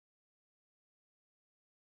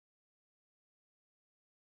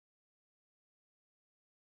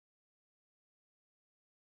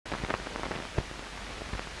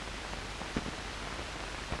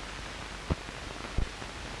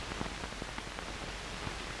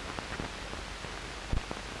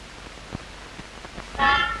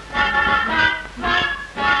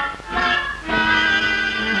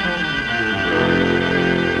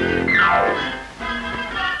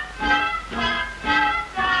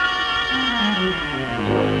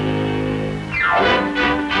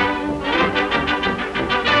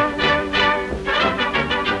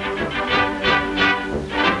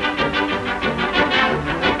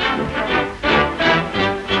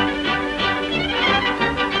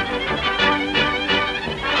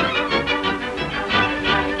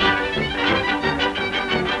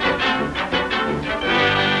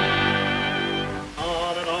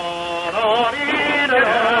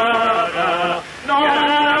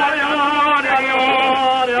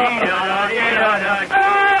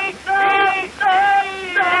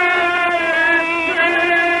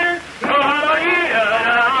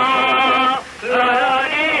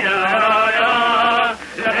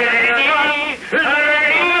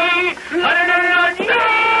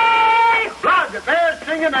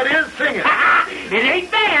singing, that is singing. It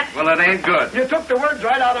ain't bad. Well, it ain't good. You took the words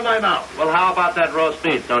right out of my mouth. Well, how about that roast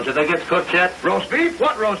beef? Don't you think it's cooked yet? Roast beef?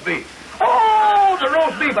 What roast beef? Oh, the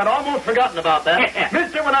roast beef. I'd almost forgotten about that.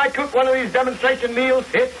 Mister, when I cook one of these demonstration meals,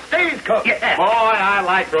 it stays cooked. Boy, I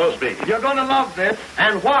like roast beef. You're going to love this.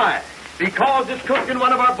 And why? Because it's cooked in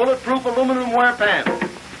one of our bulletproof aluminum ware pans.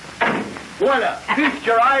 Voila. Feast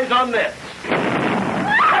your eyes on this.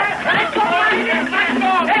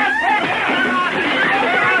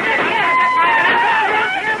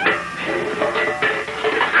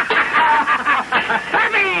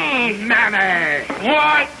 Mammy!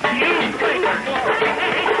 What?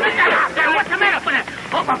 What's the matter with it?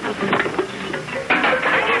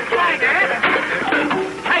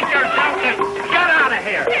 Take yourself and get out of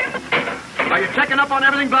here. Are you checking up on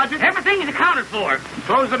everything, Blodgett? Everything is accounted for.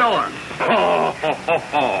 Close the door.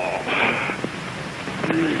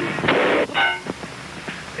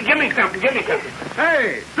 Give me something.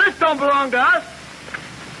 Hey, this don't belong to us.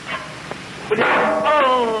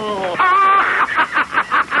 Oh!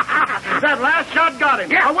 That last shot got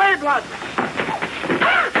him. Yeah. Away, Blodgett.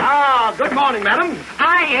 Good morning, madam.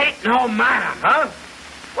 I ain't no madam. Huh?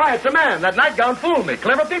 Why, it's a man. That nightgown fooled me.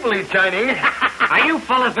 Clever people eat Chinese. Are you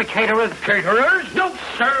fellas the caterers? Caterers? No,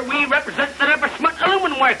 sir. We represent the Neversmut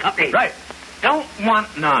Aluminum Ware Company. Right. Don't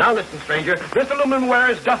want none. Now listen, stranger. This aluminum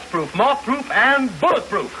ware is dustproof, moth-proof, and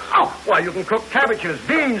bulletproof. Oh. Why, you can cook cabbages,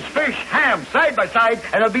 beans, fish, ham, side by side,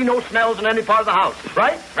 and there'll be no smells in any part of the house.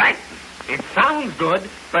 Right? Right. It sounds good,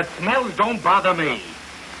 but smells don't bother me.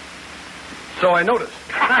 So I noticed.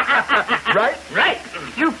 Right? Right.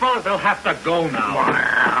 You fellas will have to go now.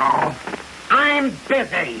 Wow. I'm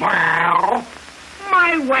busy. Wow.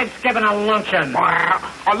 My wife's giving a luncheon. Wow.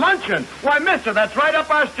 A luncheon? Why, mister, that's right up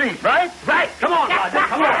our street, right? Right. Come on, Roger.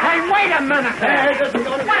 Come on. Hey, wait a minute there. Hey, this is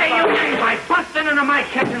gonna be What do you fun. mean by busting into my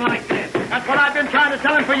kitchen like this? That's what I've been trying to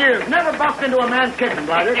tell him for years. Never bust into a man's kitchen,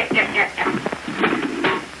 Blodgett.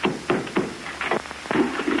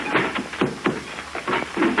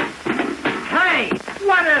 Hey,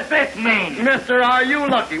 what does this mean? Mister, are you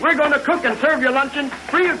lucky? We're going to cook and serve your luncheon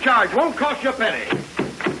free of charge. Won't cost you a penny.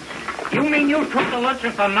 You mean you took the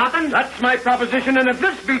luncheon for nothing? That's my proposition, and if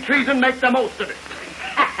this be treason, make the most of it.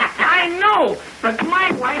 I know, but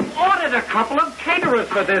my wife ordered a couple of caterers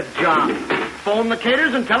for this job. Phone the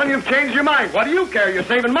caterers and tell them you've changed your mind. What do you care? You're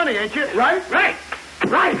saving money, ain't you? Right? Right.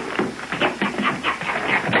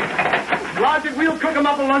 Blodgett, we'll cook them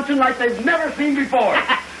up a luncheon like they've never seen before.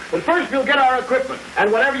 But first, we'll get our equipment.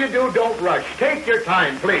 And whatever you do, don't rush. Take your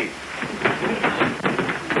time, please.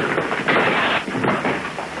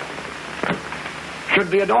 Should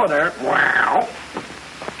be a door there. Wow.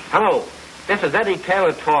 Hello, this is Eddie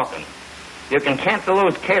Taylor talking. You can cancel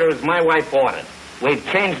those caterers my wife ordered. We've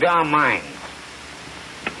changed our minds.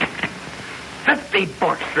 50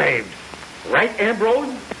 bucks saved. Right,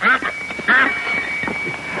 Ambrose?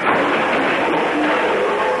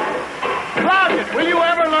 Blodgett, will you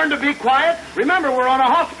ever learn to be quiet? Remember, we're on a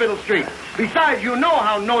hospital street. Besides, you know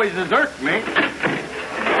how noises irk me.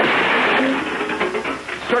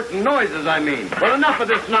 Certain noises, I mean. Well, enough of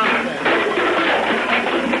this nonsense.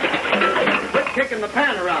 Quit kicking the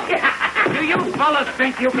pan around. Do you fellas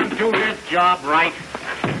think you can do this job right?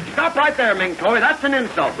 Stop right there, Ming Toy. That's an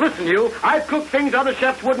insult. Listen, you. I've cooked things other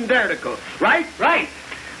chefs wouldn't dare to cook. Right? Right.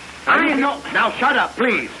 I know. Now, shut up,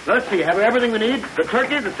 please. Let's see. Have we everything we need? The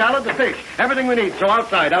turkey, the salad, the fish. Everything we need. So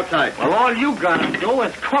outside. Well, all you gotta do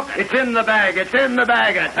is cook it. It's in the bag. It's in the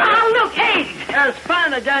bag, I tell you. Oh, look, eggs! As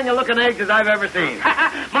fine a gang of looking eggs as I've ever seen.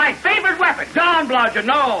 My favorite weapon. Down, Blodgett,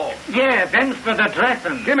 no. Yeah, them's for the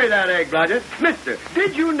dressing. Give me that egg, Blodgett. Mister,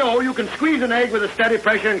 did you know you can squeeze an egg with a steady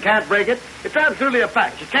pressure and can't break it? It's absolutely a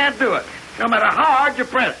fact. You can't do it, no matter how hard you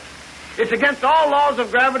press. It's against all laws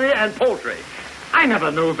of gravity and poultry. I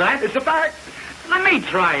never knew that. It's a fact. Let me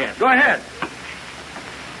try it. Go ahead.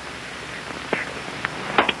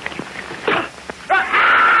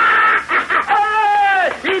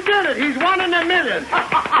 Hey! He did it. He's one in a million.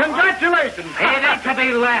 Congratulations. It ain't to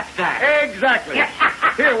be laughed at. Exactly.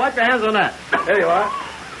 Here, wipe your hands on that. There you are.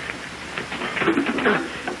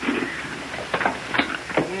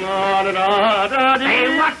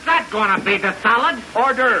 Hey, what's that gonna be, the salad?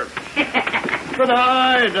 Hors d'oeuvre.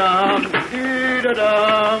 Da-da-dum,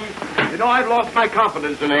 dee-da-dum. You know, I've lost my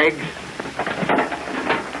confidence in eggs.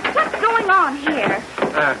 What's going on here?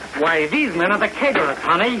 Why, these men are the caterers,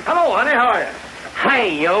 honey. Hello, honey. How are you?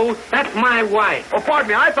 Hey, you, that's my wife. Oh, pardon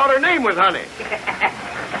me. I thought her name was Honey.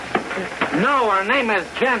 No, her name is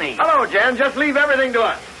Jenny. Hello, Jen. Just leave everything to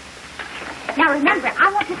us. Now remember,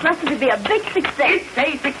 I want this lesson to be a big success. It's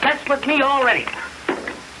a success with me already.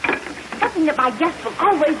 Something that my guests will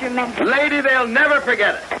always remember. Lady, they'll never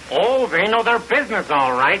forget it. Oh, they know their business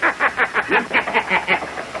all right.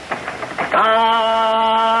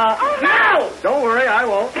 No! Don't worry, I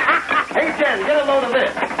won't. Hey, Jen, get a load of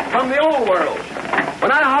this. From the old world.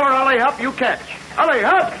 When I holler, Ollie up, you catch. Ollie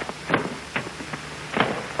up!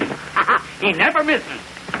 He never misses.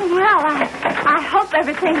 Well, I hope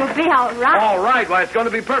everything will be all right. All right, why, it's going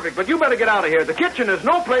to be perfect, but you better get out of here. The kitchen is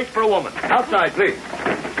no place for a woman. Outside, please.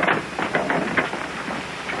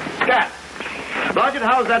 Scat. Blodgett,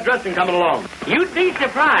 how's that dressing coming along? You'd be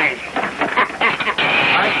surprised.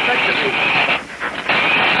 I expect to be.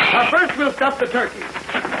 Now, first we'll stuff the turkey.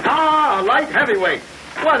 A light heavyweight.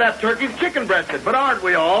 Why, that turkey's chicken-breasted, but aren't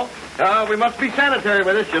we all? We must be sanitary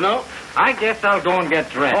with this, you know. I guess I'll go and get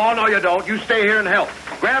dressed. Oh, no, you don't. You stay here and help.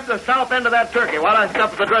 Grab the south end of that turkey while I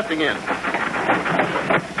stuff the dressing in.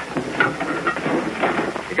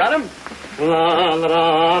 You got him? La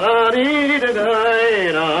la da dee da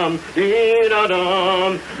dum dee da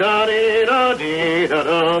dum da dee da dee da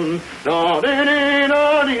dum da dee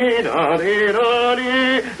da dee da dee da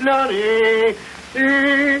dee da dee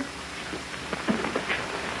dee.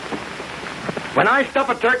 When I stuff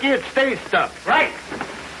a turkey, it stays stuffed. Right.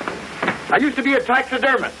 I used to be a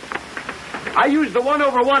taxidermist. I used the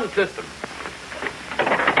 1/1 system.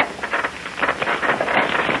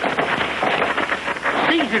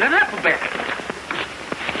 Season it up a bit.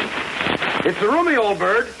 It's a roomy old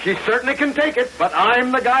bird. She certainly can take it, but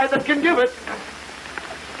I'm the guy that can give it.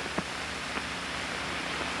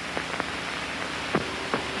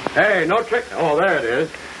 Hey, no trick. Oh, there it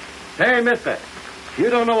is. Hey, mister, you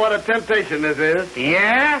don't know what a temptation this is.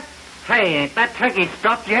 Yeah? Hey, ain't that turkey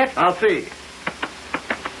stuffed yet? I'll see.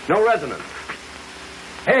 No resonance.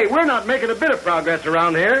 Hey, we're not making a bit of progress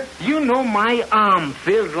around here. You know my arm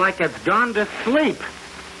feels like it's gone to sleep.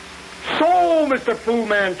 So, Mr. Fu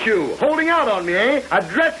Manchu, holding out on me, eh? A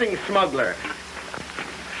dressing smuggler.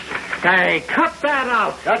 Hey, cut that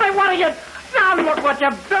out. Hey, what are you... Now look what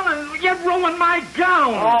you've done. You ruined my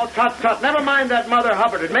gown. Oh, tut, tut. Never mind that Mother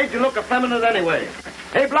Hubbard. It made you look effeminate anyway.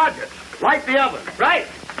 Hey, Blodgett, light the oven. Right.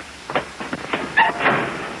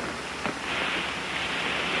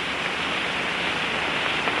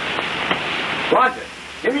 Blodgett,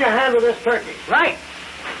 give me a hand with this turkey. Right.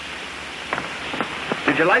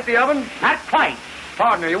 Did you light the oven? Not quite.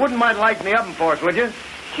 Partner, you wouldn't mind lighting the oven for us, would you?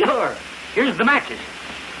 Sure. Here's the matches.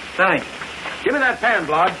 Thanks. Give me that pan,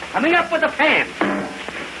 Blod. Coming up with the pan.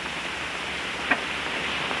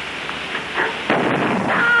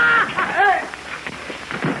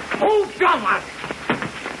 Who done that?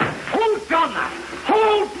 Who done that?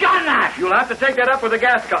 Who done that? You'll have to take that up with the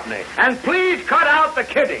gas company. And please cut out the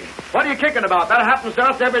kidding. What are you kicking about? That happens to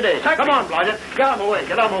us every day. Come on, Blodgett. Get out of my way.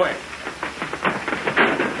 Get out of my way.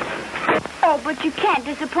 Oh, but you can't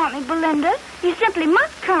disappoint me, Belinda. You simply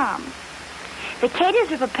must come. The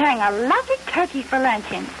caterers are preparing a lovely turkey for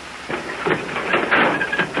luncheon.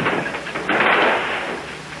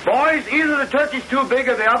 Boys, either the turkey's too big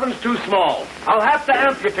or the oven's too small. I'll have to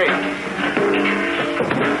amputate.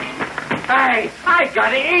 Hey, I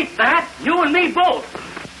gotta eat that. You and me both.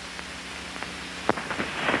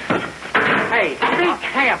 Hey, be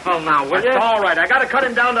careful now, will you? All right, I gotta cut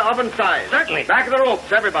him down to oven size. Certainly. Back of the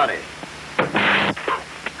ropes, everybody.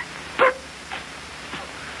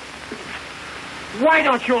 Why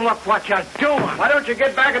don't you look what you're doing? Why don't you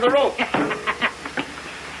get back of the rope?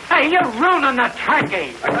 Hey, you're ruining the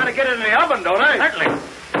turkey. I gotta get it in the oven, don't I? Certainly.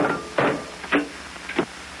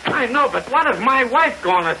 I know, but what is my wife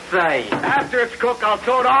going to say? After it's cooked, I'll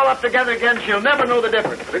sew it all up together again. She'll never know the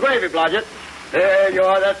difference. The gravy, Blodgett. There you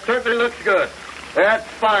are. That certainly looks good. That's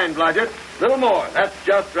fine, Blodgett. Little more. That's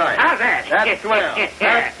just right. How's that? That's swell.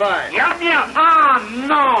 That's fine. Yum, yum. Oh,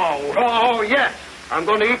 no. Oh, yes. I'm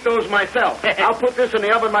going to eat those myself. I'll put this in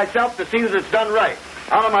the oven myself to see that it's done right.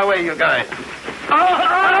 Out of my way, you guys.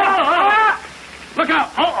 Look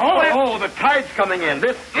out. Oh, the tide's coming in.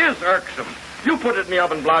 This is irksome. You put it in the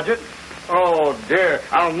oven, Blodgett. Oh, dear.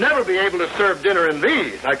 I'll never be able to serve dinner in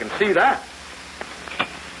these. I can see that.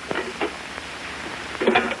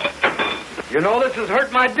 You know, this has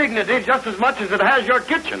hurt my dignity just as much as it has your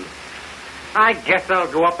kitchen. I guess I'll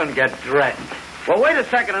go up and get dressed. Well, wait a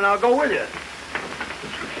second and I'll go with you.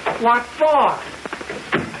 What for?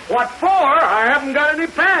 What for? I haven't got any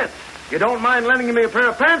pants. You don't mind lending me a pair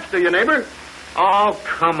of pants, do you, neighbor? Oh,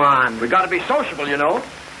 come on. We got to be sociable, you know.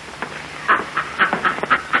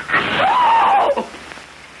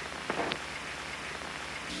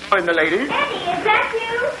 Join the ladies. Eddie, is that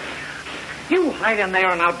You hide in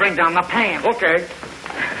there and I'll bring down the pan. Okay. you?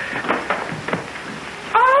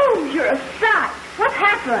 Oh, you're a sight. What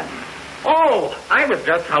happened? Oh, I was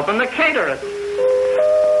just helping the caterer.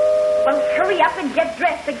 Well, hurry up and get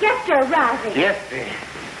dressed. The guests are arriving. Yes, dear.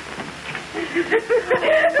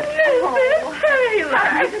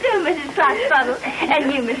 How do, Mrs. Foxbottle?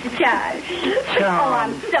 And you, Mr. Charles. Oh,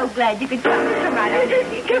 I'm so glad you could come right over here.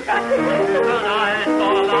 It's just right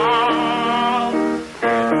for love.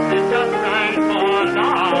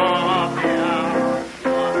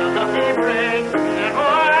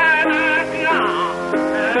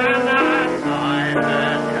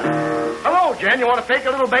 Hello, Jen. You want to take a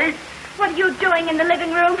little bait? What are you doing in the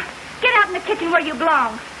living room? Get out in the kitchen where you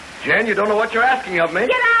belong. Jen, you don't know what you're asking of me.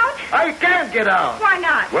 Get out. I can't get out. Why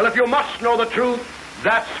not? Well, if you must know the truth,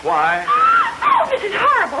 that's why. Oh, this is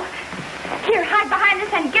horrible. Here, hide behind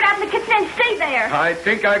this and get out in the kitchen and stay there. I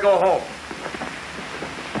think I go home.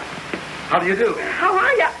 How do you do? How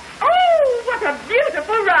are you? Oh, what a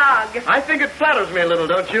beautiful rug. I think it flatters me a little,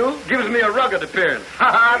 don't you? Gives me a rugged appearance. Ha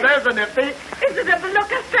ha, there's a nifty. Is it a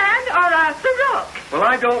velouté fan or a sarong? Well,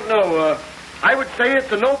 I don't know. I would say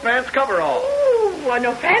it's a no-pants coverall. Ooh, a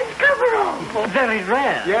no-pants coverall. Very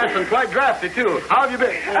rare. Yes, and quite drafty, too. How have you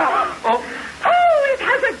been? Oh, it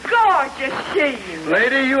has a gorgeous sheen.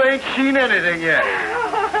 Lady, you ain't seen anything yet.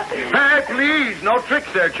 Hey, please, no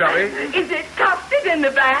tricks there, Chubby. Is it tufted in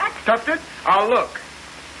the back? Tufted? I'll look.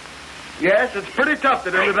 Yes, it's pretty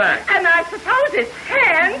tufted in the back. And I suppose it's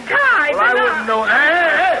hand-tied. Well, I wouldn't know.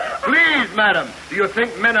 Hey, please, madam. Do you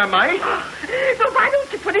think men are mice? Well, why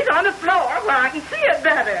don't you put it on the floor where I can see it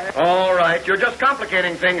better? All right, you're just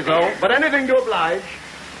complicating things, though. But anything to oblige.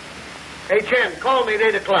 Hey, Chen, call me at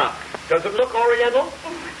 8 o'clock. Does it look oriental?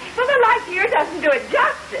 Well, the light here doesn't do it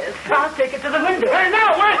justice. I'll take it to the window. Hey, no,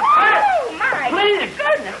 wait! Oh, my Please.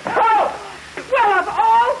 goodness. Oh, well, of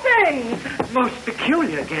all things. Most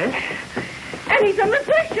peculiar guest. And he's a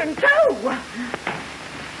magician, too.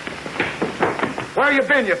 Where you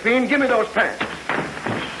been, you fiend? Give me those pants.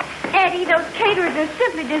 Eddie, those caterers are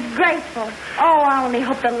simply disgraceful. Oh, I only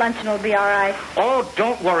hope the luncheon will be all right. Oh,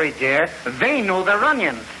 don't worry, dear. They know their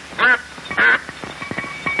onions.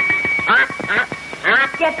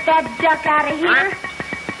 Get that duck out of here.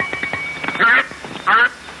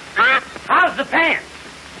 How's the pants?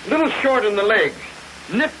 Little short in the legs.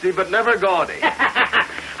 Nifty, but never gaudy.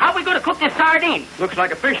 How are we going to cook this sardine? Looks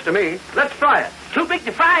like a fish to me. Let's fry it. Too big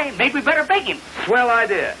to fry. Maybe we better bake him. Swell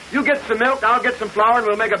idea. You get some milk, I'll get some flour, and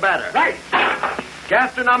we'll make a batter. Right.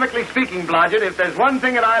 Gastronomically speaking, Blodgett, if there's one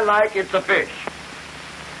thing that I like, it's a fish.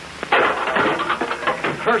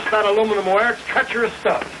 Curse that aluminum ware. It's treacherous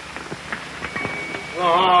stuff.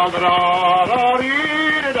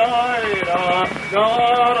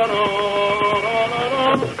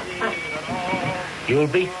 You'll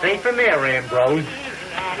be safe in there, Ambrose.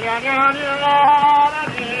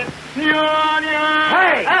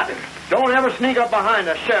 Hey! Don't ever sneak up behind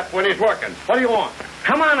a chef when he's working. What do you want?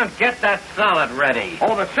 Come on and get that salad ready.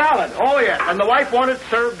 Oh, the salad. Oh, yes. And the wife wanted it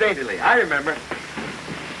served daintily. I remember.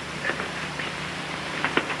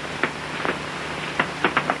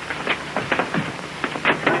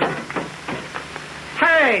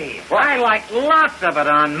 Hey, I like lots of it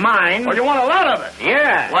on mine. Oh, you want a lot of it?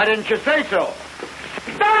 Yeah. Why didn't you say so?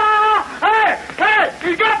 Ah! Hey! Hey!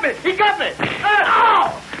 He got me! He got me!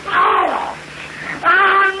 Oh! Oh!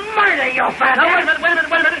 I'll murder you, fat Now, wait a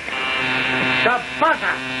minute! The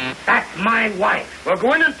buzzer. That's my wife. Well,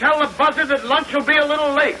 go in and tell the buzzer that lunch will be a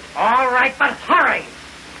little late. All right, but hurry.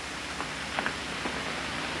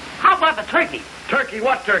 How about the turkey? Turkey?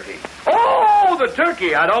 What turkey? Oh, the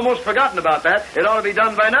turkey. I'd almost forgotten about that. It ought to be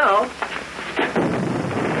done by now.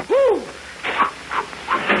 Whew.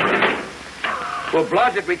 Well,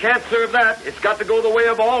 Blodgett, we can't serve that. It's got to go the way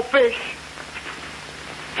of all fish.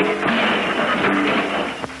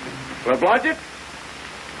 Well, Blodgett,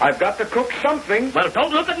 I've got to cook something. Well,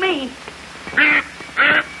 don't look at me.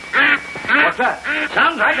 What's that?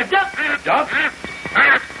 Sounds like a duck. Duck?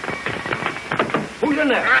 Who's in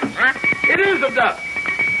there? It is a duck.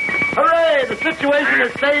 Hooray! The situation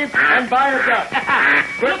is saved and by a duck.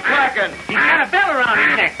 Quit quacking. He's got a bell around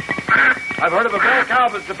his neck. I've heard of a bell cow,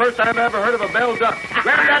 but it's the first time I've ever heard of a bell duck.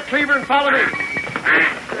 Grab that cleaver and follow me.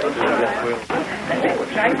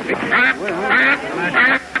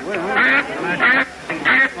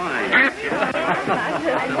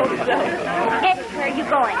 Eddie, where are you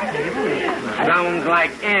going? Sounds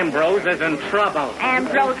like Ambrose is in trouble.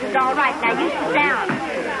 Ambrose is all right. Now, you sit down.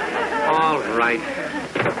 All right.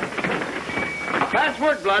 Fast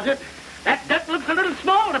work, Blodgett. That duck looks a little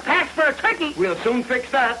small to pass for a turkey. We'll soon fix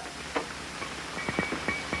that.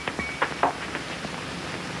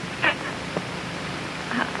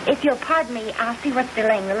 If you'll pardon me, I'll see what's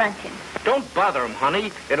delaying the luncheon. Don't bother him,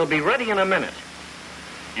 honey. It'll be ready in a minute.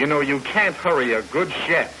 You know, you can't hurry a good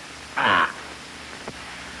chef. Ah.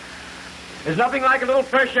 There's nothing like a little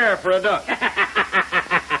fresh air for a duck.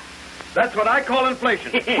 That's what I call inflation.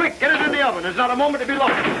 Quick, get it in the oven. There's not a moment to be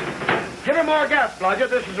lost. Give her more gas, Blodgett.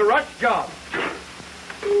 This is a rush job.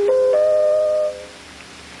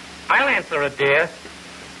 I'll answer it, dear.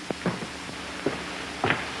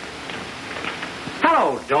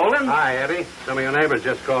 Hello, Dolan. Hi, Eddie. Some of your neighbors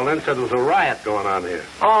just called in, said there was a riot going on here.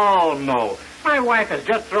 Oh, no. My wife has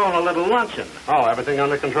just thrown a little luncheon. Oh, everything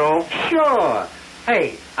under control? Sure.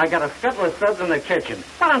 Hey, I got a scuttle of suds in the kitchen.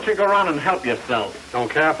 Why don't you go around and help yourself? Don't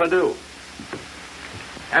care if I do.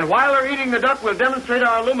 And while they're eating the duck, we'll demonstrate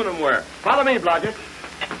our aluminum ware. Follow me, Blodgett.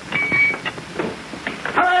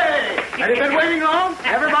 Hey! Have you been waiting long?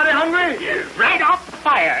 Everybody hungry? Right off the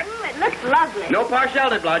fire. It looks lovely. No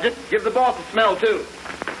partiality, Blodgett. Give the boss a smell, too.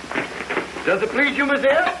 Does it please you, Miss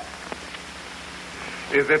Ear?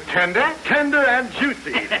 Is it tender? Tender and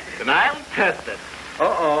juicy. Then I'll test it.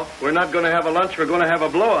 Uh-oh. We're not going to have a lunch. We're going to have a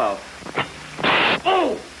blowout.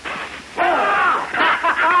 Oh!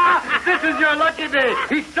 This is your lucky day.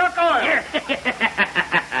 He stuck oil.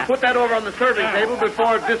 Put that over on the serving table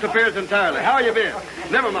before it disappears entirely. How you been?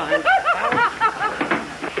 Never mind.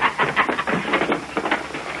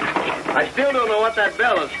 I still don't know what that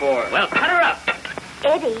bell is for. Well, cut her up.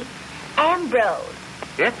 Eddie, Ambrose.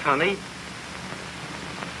 Yes, honey.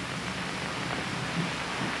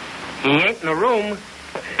 He ain't in the room.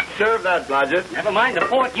 Serve that, Blodgett. Never mind the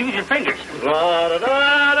fork. Use your fingers.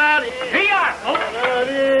 La-da-da-da-dee. Here you are, folks.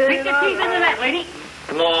 Stick your teeth into that, lady.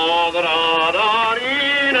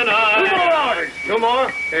 La-da-da-da-dee-da-da. 2 more orders. 2 more?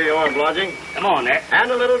 Here you are, Blodgett. Come on there. And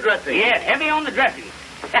a little dressing. Yeah, heavy on the dressing.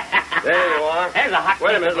 There you are. There's a hot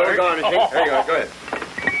Wait a minute, little garnishing. There you go. Go ahead.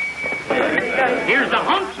 Here's the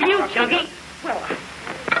hump for you, Chunky.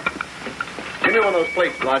 Give me one of those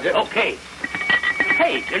plates, Blodgett. Okay.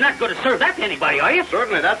 Hey, you're not going to serve that to anybody, are you?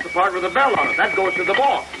 Certainly, that's the part with the bell on it. That goes to the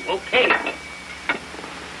boss. Okay.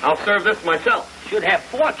 I'll serve this myself. Should have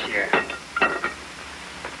forks here.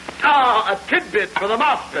 Ah, a tidbit for the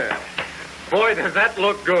master. Boy, does that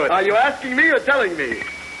look good. Are you asking me or telling me?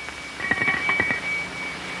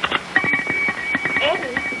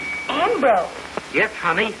 Eddie, Ambrose. Yes,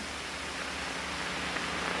 honey.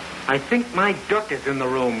 I think my duck is in the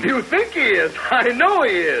room. You think he is? I know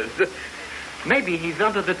he is. Maybe he's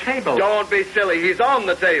under the table. Don't be silly. He's on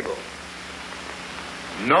the table.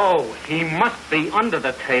 No, he must be under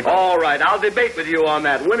the table. All right, I'll debate with you on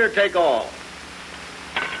that. Winner take all.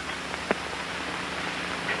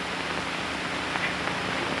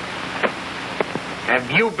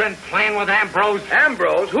 Have you been playing with Ambrose?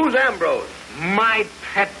 Ambrose? Who's Ambrose? My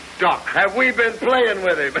pet duck. Have we been playing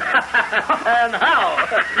with him? And how?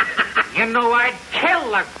 You know, I'd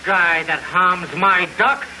kill a guy that harms my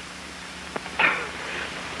duck.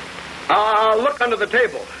 Look under the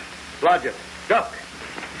table. Blodgett, duck.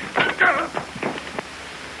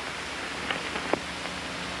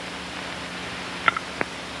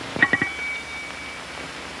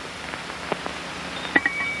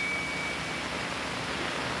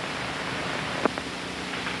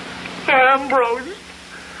 Ambrose,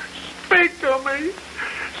 speak to me.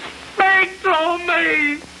 Speak to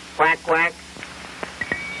me. Quack, quack.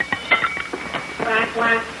 Quack,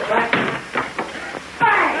 quack, quack.